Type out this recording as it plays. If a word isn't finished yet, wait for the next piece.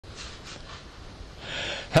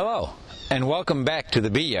Hello, and welcome back to the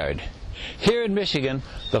bee yard. Here in Michigan,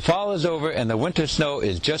 the fall is over and the winter snow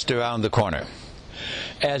is just around the corner.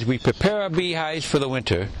 As we prepare our beehives for the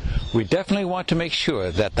winter, we definitely want to make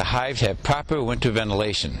sure that the hives have proper winter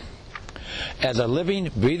ventilation. As a living,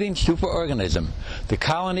 breathing superorganism, the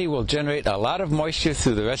colony will generate a lot of moisture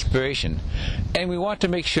through the respiration, and we want to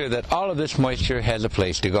make sure that all of this moisture has a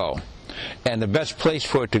place to go. And the best place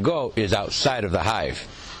for it to go is outside of the hive.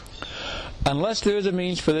 Unless there is a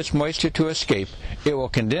means for this moisture to escape, it will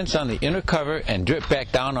condense on the inner cover and drip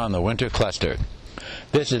back down on the winter cluster.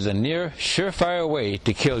 This is a near surefire way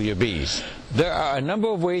to kill your bees. There are a number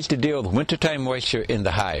of ways to deal with wintertime moisture in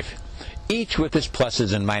the hive, each with its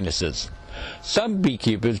pluses and minuses. Some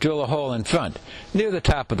beekeepers drill a hole in front, near the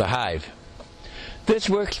top of the hive. This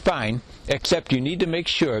works fine, except you need to make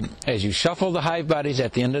sure, as you shuffle the hive bodies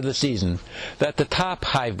at the end of the season, that the top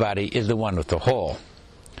hive body is the one with the hole.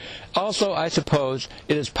 Also, I suppose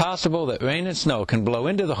it is possible that rain and snow can blow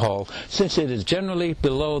into the hole, since it is generally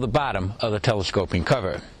below the bottom of the telescoping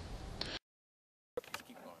cover.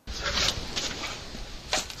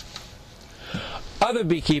 Other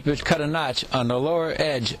beekeepers cut a notch on the lower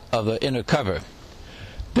edge of the inner cover.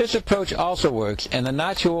 This approach also works, and the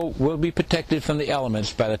notch will be protected from the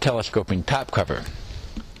elements by the telescoping top cover.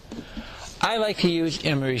 I like to use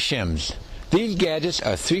emery shims. These gadgets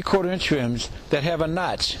are 3/4 inch rims that have a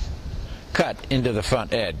notch cut into the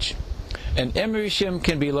front edge. An emery shim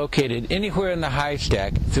can be located anywhere in the hive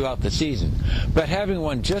stack throughout the season, but having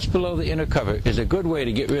one just below the inner cover is a good way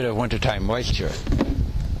to get rid of wintertime moisture.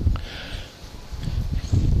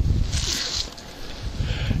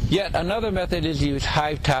 Yet another method is to use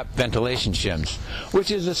hive top ventilation shims,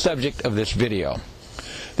 which is the subject of this video.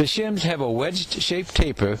 The shims have a wedged-shaped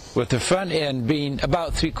taper with the front end being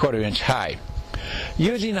about 3/4 inch high.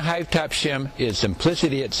 Using a hive top shim is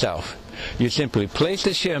simplicity itself. You simply place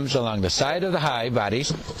the shims along the side of the hive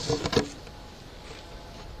bodies,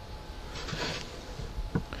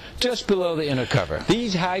 just below the inner cover.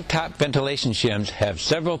 These hive top ventilation shims have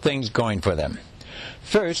several things going for them.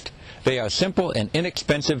 First, they are simple and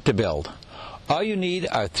inexpensive to build. All you need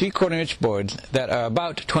are 3/4 inch boards that are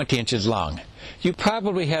about 20 inches long. You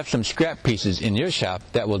probably have some scrap pieces in your shop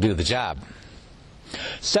that will do the job.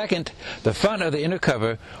 Second, the front of the inner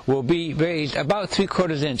cover will be raised about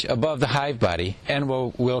 3/4 inch above the hive body and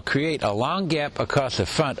will create a long gap across the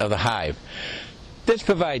front of the hive. This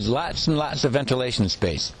provides lots and lots of ventilation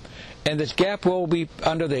space, and this gap will be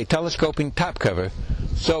under the telescoping top cover,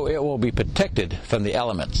 so it will be protected from the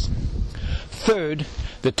elements. Third,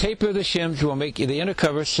 the taper of the shims will make the inner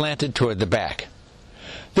cover slanted toward the back.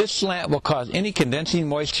 This slant will cause any condensing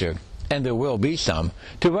moisture, and there will be some,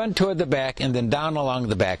 to run toward the back and then down along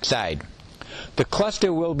the back side. The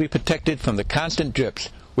cluster will be protected from the constant drips,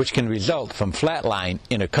 which can result from flat-lying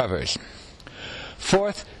inner covers.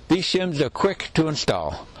 Fourth, these shims are quick to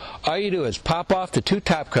install. All you do is pop off the two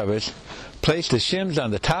top covers, place the shims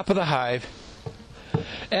on the top of the hive,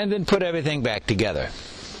 and then put everything back together.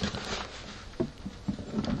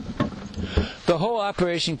 The whole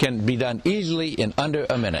operation can be done easily in under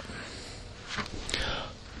a minute.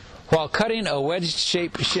 While cutting a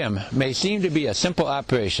wedge-shaped shim may seem to be a simple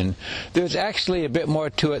operation, there's actually a bit more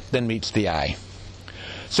to it than meets the eye.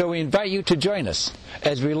 So we invite you to join us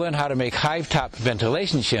as we learn how to make hive top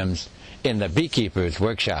ventilation shims in the Beekeeper's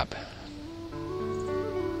Workshop.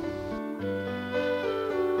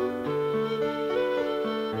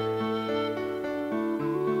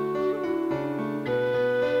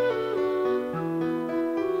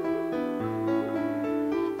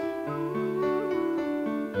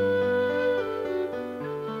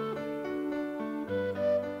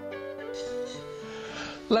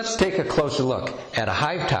 Let's take a closer look at a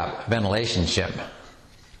hive top ventilation shim.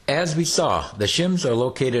 As we saw, the shims are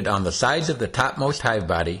located on the sides of the topmost hive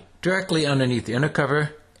body, directly underneath the inner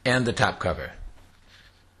cover and the top cover.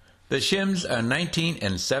 The shims are 19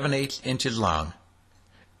 7/8 inches long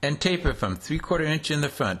and taper from 3/4 inch in the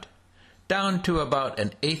front down to about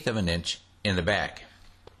 1/8 of an inch in the back.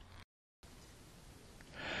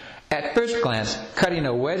 At first glance, cutting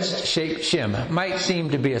a wedge-shaped shim might seem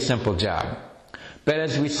to be a simple job. But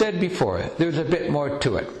as we said before, there's a bit more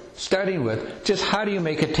to it, starting with just how do you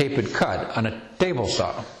make a tapered cut on a table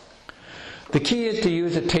saw. The key is to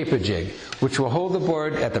use a taper jig, which will hold the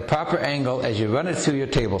board at the proper angle as you run it through your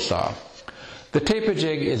table saw. The taper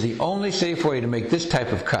jig is the only safe way to make this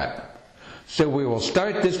type of cut. So we will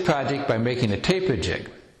start this project by making a taper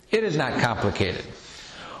jig. It is not complicated.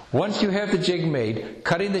 Once you have the jig made,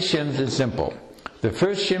 cutting the shims is simple. The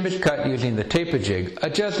first shim is cut using the taper jig,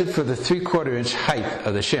 adjusted for the 3/4 inch height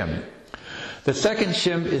of the shim. The second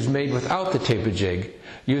shim is made without the taper jig,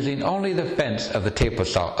 using only the fence of the table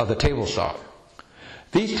saw.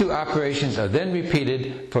 These two operations are then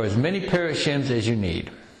repeated for as many pair of shims as you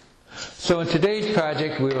need. So in today's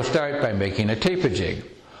project, we will start by making a taper jig.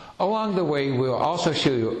 Along the way, we will also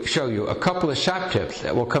show you a couple of shop tips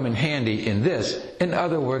that will come in handy in this and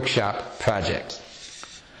other workshop projects.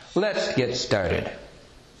 Let's get started.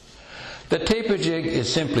 The taper jig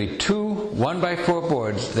is simply two 1x4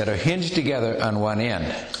 boards that are hinged together on one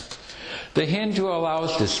end. The hinge will allow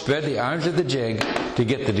us to spread the arms of the jig to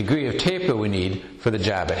get the degree of taper we need for the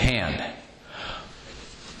job at hand.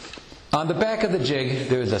 On the back of the jig,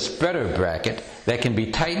 there is a spreader bracket that can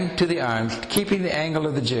be tightened to the arms, keeping the angle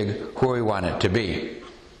of the jig where we want it to be.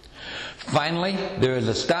 Finally, there is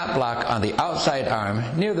a stop block on the outside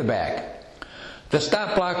arm near the back. The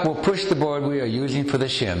stop block will push the board we are using for the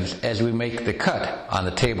shims as we make the cut on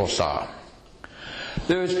the table saw.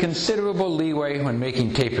 There is considerable leeway when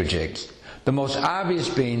making taper jigs, the most obvious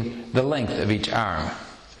being the length of each arm.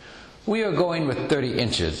 We are going with 30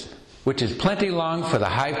 inches, which is plenty long for the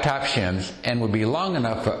hive top shims and would be long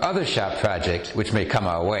enough for other shop projects which may come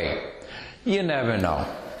our way. You never know.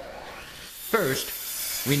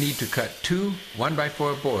 First, we need to cut two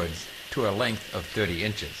 1x4 boards to a length of 30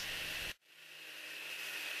 inches.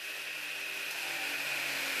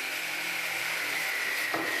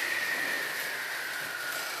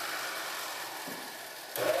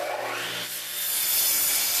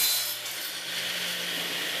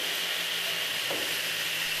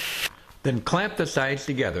 Then clamp the sides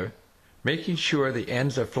together, making sure the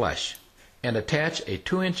ends are flush, and attach a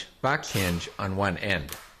 2-inch box hinge on one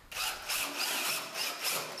end.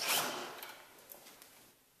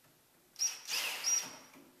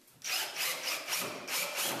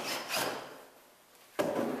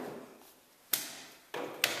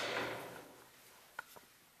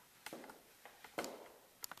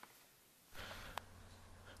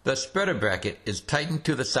 The spreader bracket is tightened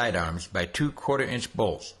to the side arms by 2 1/4-inch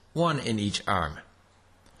bolts, one in each arm.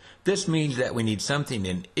 This means that we need something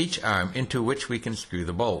in each arm into which we can screw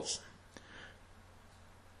the bolts.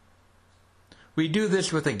 We do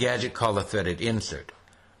this with a gadget called a threaded insert.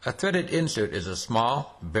 A threaded insert is a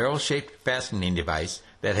small, barrel-shaped fastening device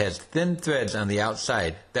that has thin threads on the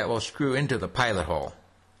outside that will screw into the pilot hole.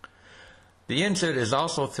 The insert is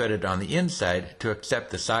also threaded on the inside to accept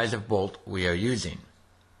the size of bolt we are using.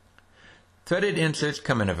 Threaded inserts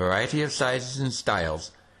come in a variety of sizes and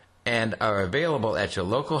styles, and are available at your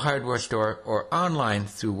local hardware store or online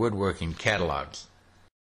through woodworking catalogs.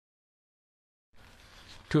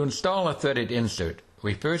 To install a threaded insert,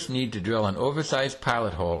 we first need to drill an oversized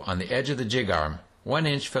pilot hole on the edge of the jig arm, 1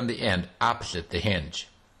 inch from the end opposite the hinge.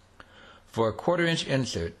 For a 1/4-inch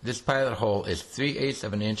insert, this pilot hole is 3/8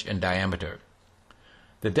 of an inch in diameter.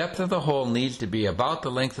 The depth of the hole needs to be about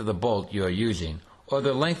the length of the bolt you are using, or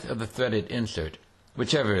the length of the threaded insert,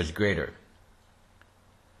 whichever is greater.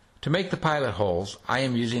 To make the pilot holes, I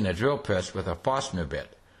am using a drill press with a Forstner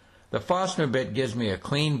bit. The Forstner bit gives me a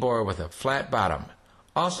clean bore with a flat bottom.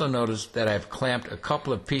 Also notice that I have clamped a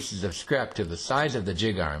couple of pieces of scrap to the sides of the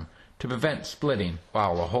jig arm to prevent splitting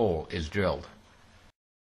while the hole is drilled.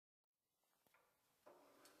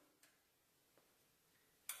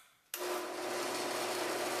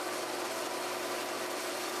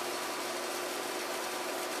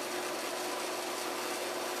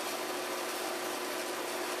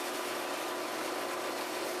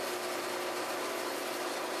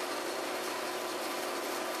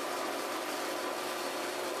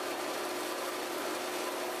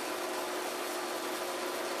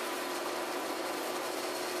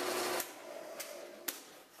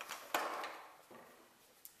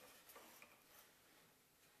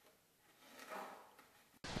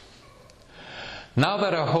 Now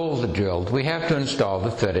that our holes are drilled, we have to install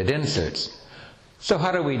the threaded inserts. So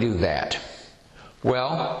how do we do that?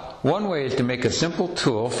 Well, one way is to make a simple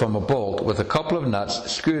tool from a bolt with a couple of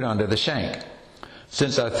nuts screwed onto the shank.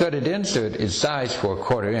 Since our threaded insert is sized for a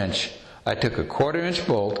 1/4 inch, I took a 1/4-inch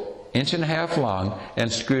bolt, 1.5 inches long,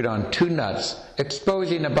 and screwed on 2 nuts,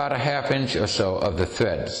 exposing about a 1/2 inch or so of the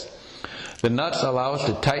threads. The nuts allow us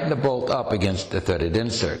to tighten the bolt up against the threaded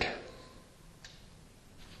insert.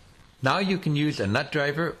 Now you can use a nut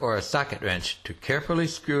driver or a socket wrench to carefully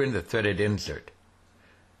screw in the threaded insert.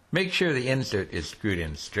 Make sure the insert is screwed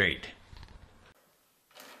in straight.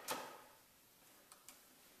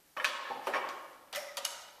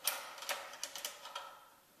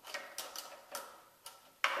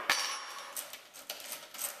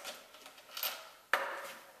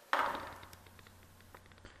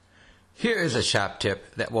 Here is a shop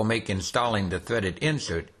tip that will make installing the threaded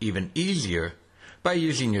insert even easier by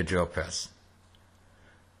using your drill press.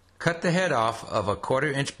 cut the head off of a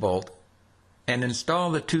 1/4 inch bolt and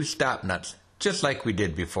install the 2 stop nuts just like we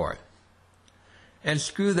did before. And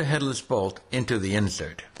screw the headless bolt into the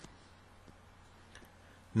insert.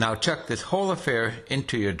 Now chuck this whole affair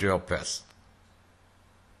into your drill press.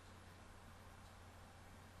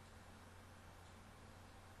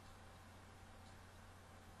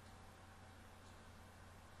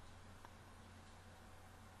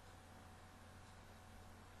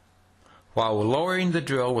 While lowering the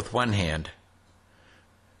drill with one hand,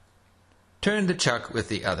 turn the chuck with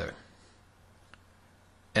the other,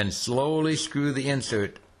 and slowly screw the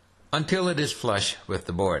insert until it is flush with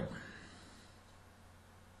the board.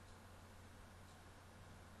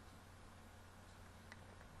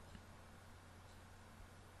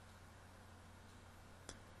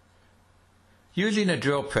 Using a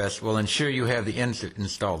drill press will ensure you have the insert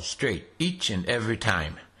installed straight each and every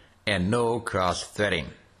time, and no cross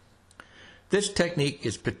threading. This technique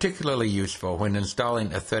is particularly useful when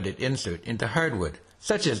installing a threaded insert into hardwood,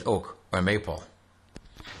 such as oak or maple.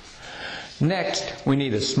 Next, we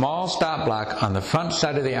need a small stop block on the front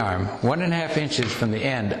side of the arm, 1½ inches from the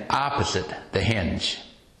end opposite the hinge.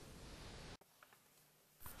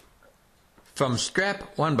 From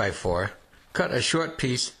strap 1x4, cut a short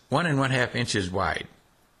piece 1 1/2 inches wide.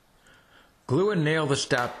 Glue and nail the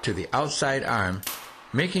stop to the outside arm,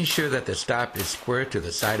 making sure that the stop is square to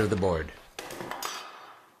the side of the board.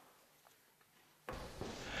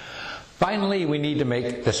 Finally, we need to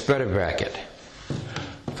make the spreader bracket.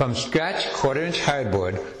 From scratch 1/4 inch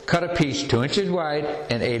hardboard, cut a piece 2 inches wide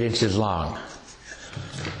and 8 inches long.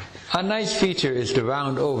 A nice feature is to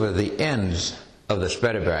round over the ends of the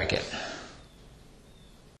spreader bracket.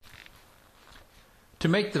 To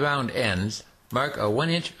make the round ends, mark a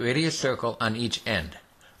 1-inch radius circle on each end.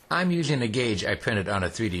 I'm using a gauge I printed on a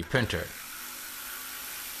 3D printer.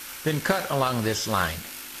 Then cut along this line.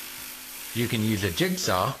 You can use a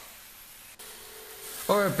jigsaw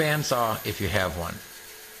or a bandsaw if you have one.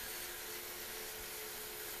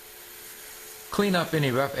 Clean up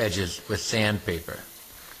any rough edges with sandpaper.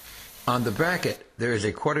 On the bracket, there is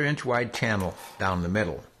a 1/4 inch wide channel down the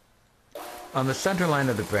middle. On the center line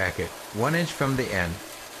of the bracket, 1 inch from the end,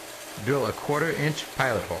 drill a 1/4 inch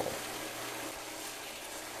pilot hole.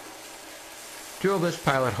 Drill this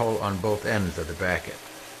pilot hole on both ends of the bracket.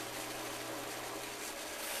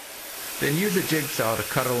 Then use a jigsaw to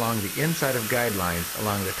cut along the inside of guidelines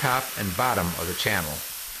along the top and bottom of the channel.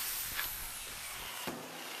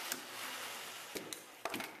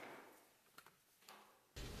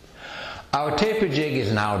 Our taper jig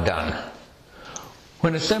is now done.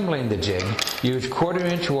 When assembling the jig, use 1/4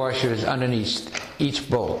 inch washers underneath each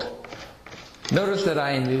bolt. Notice that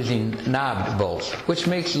I am using knobbed bolts, which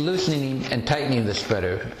makes loosening and tightening the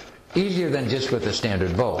spreader easier than just with a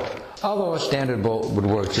standard bolt, although a standard bolt would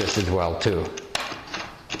work just as well too.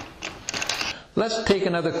 Let's take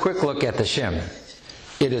another quick look at the shim.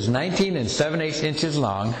 It is 19 7/8 inches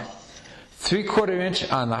long, 3/4 inch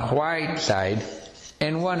on the wide side,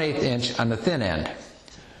 and 1/8 inch on the thin end.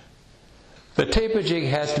 The taper jig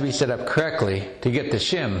has to be set up correctly to get the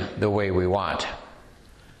shim the way we want.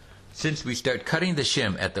 Since we start cutting the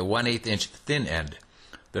shim at the 1/8 inch thin end,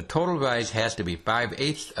 the total rise has to be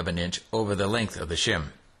 5/8 of an inch over the length of the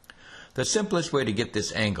shim. The simplest way to get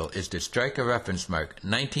this angle is to strike a reference mark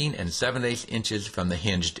 19 7/8 inches from the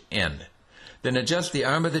hinged end. Then adjust the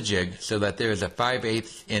arm of the jig so that there is a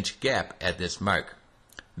 5/8 inch gap at this mark.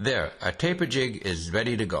 There, our taper jig is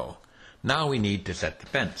ready to go. Now we need to set the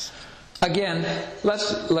fence. Again,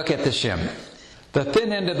 let's look at the shim. The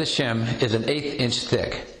thin end of the shim is an 1/8 inch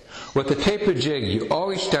thick. With the taper jig, you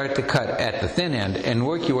always start the cut at the thin end and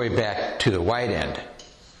work your way back to the wide end.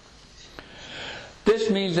 This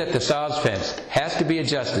means that the saw's fence has to be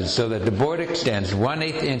adjusted so that the board extends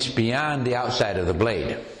 1/8 inch beyond the outside of the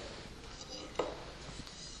blade.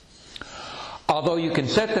 Although you can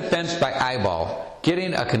set the fence by eyeball,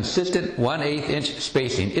 getting a consistent 1/8 inch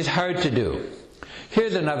spacing is hard to do.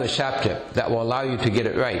 Here's another shop tip that will allow you to get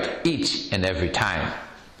it right each and every time.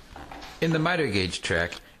 In the miter gauge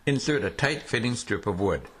track, insert a tight-fitting strip of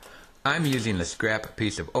wood. I'm using a scrap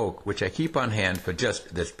piece of oak, which I keep on hand for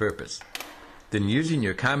just this purpose. Then using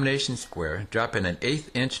your combination square, drop in an 1/8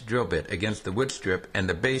 inch drill bit against the wood strip and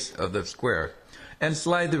the base of the square, and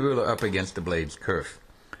slide the ruler up against the blade's kerf.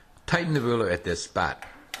 Tighten the ruler at this spot.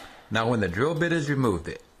 Now when the drill bit is removed,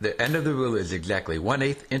 the end of the ruler is exactly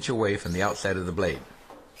 1/8 inch away from the outside of the blade.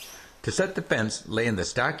 To set the fence, lay in the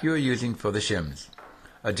stock you are using for the shims.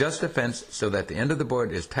 Adjust the fence so that the end of the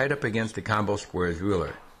board is tied up against the combo square's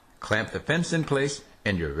ruler. Clamp the fence in place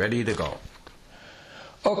and you're ready to go.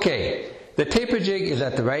 Okay, the taper jig is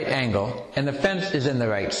at the right angle and the fence is in the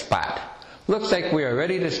right spot. Looks like we are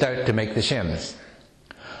ready to start to make the shims.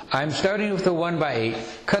 I'm starting with the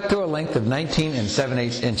 1x8 cut to a length of 19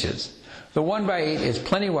 7/8 inches. The 1x8 is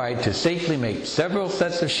plenty wide to safely make several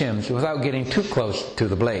sets of shims without getting too close to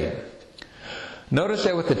the blade. Notice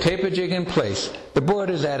that with the taper jig in place, the board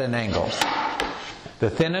is at an angle. The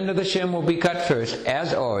thin end of the shim will be cut first,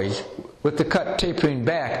 as always, with the cut tapering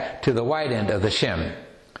back to the wide end of the shim.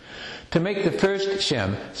 To make the first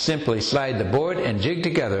shim, simply slide the board and jig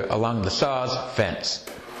together along the saw's fence.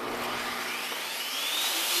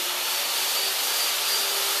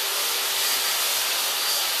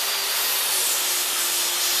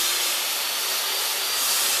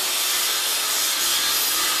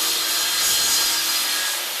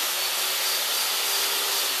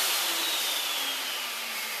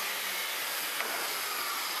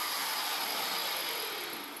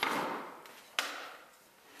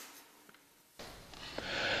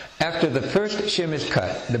 After the first shim is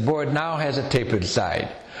cut, the board now has a tapered side.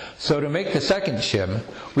 So to make the second shim,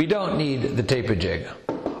 we don't need the taper jig.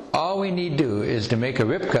 All we need do is to make a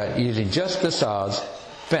rip cut using just the saw's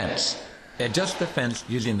fence. Adjust the fence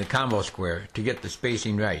using the combo square to get the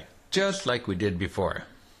spacing right, just like we did before.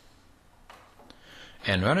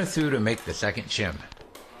 And run it through to make the second shim.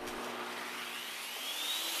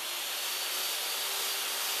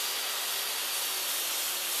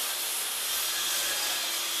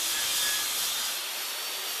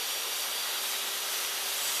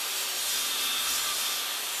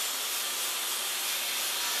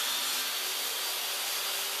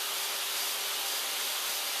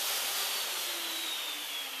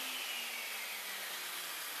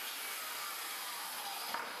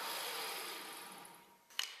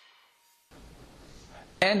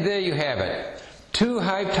 And there you have it, 2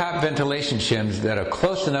 hive top ventilation shims that are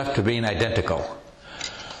close enough to being identical.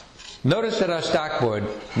 Notice that our stock board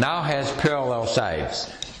now has parallel sides.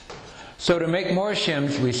 So to make more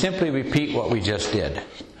shims, we simply repeat what we just did.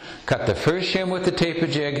 Cut the first shim with the taper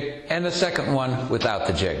jig and the second one without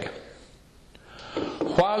the jig.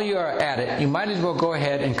 While you are at it, you might as well go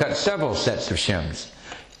ahead and cut several sets of shims.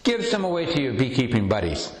 Give some away to your beekeeping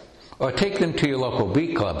buddies, or take them to your local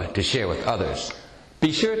bee club to share with others.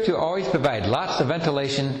 Be sure to always provide lots of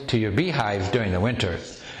ventilation to your beehives during the winter,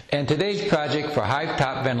 and today's project for hive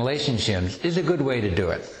top ventilation shims is a good way to do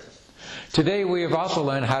it. Today we have also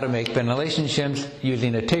learned how to make ventilation shims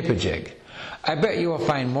using a taper jig. I bet you will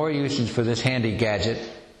find more uses for this handy gadget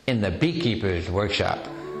in the Beekeeper's Workshop.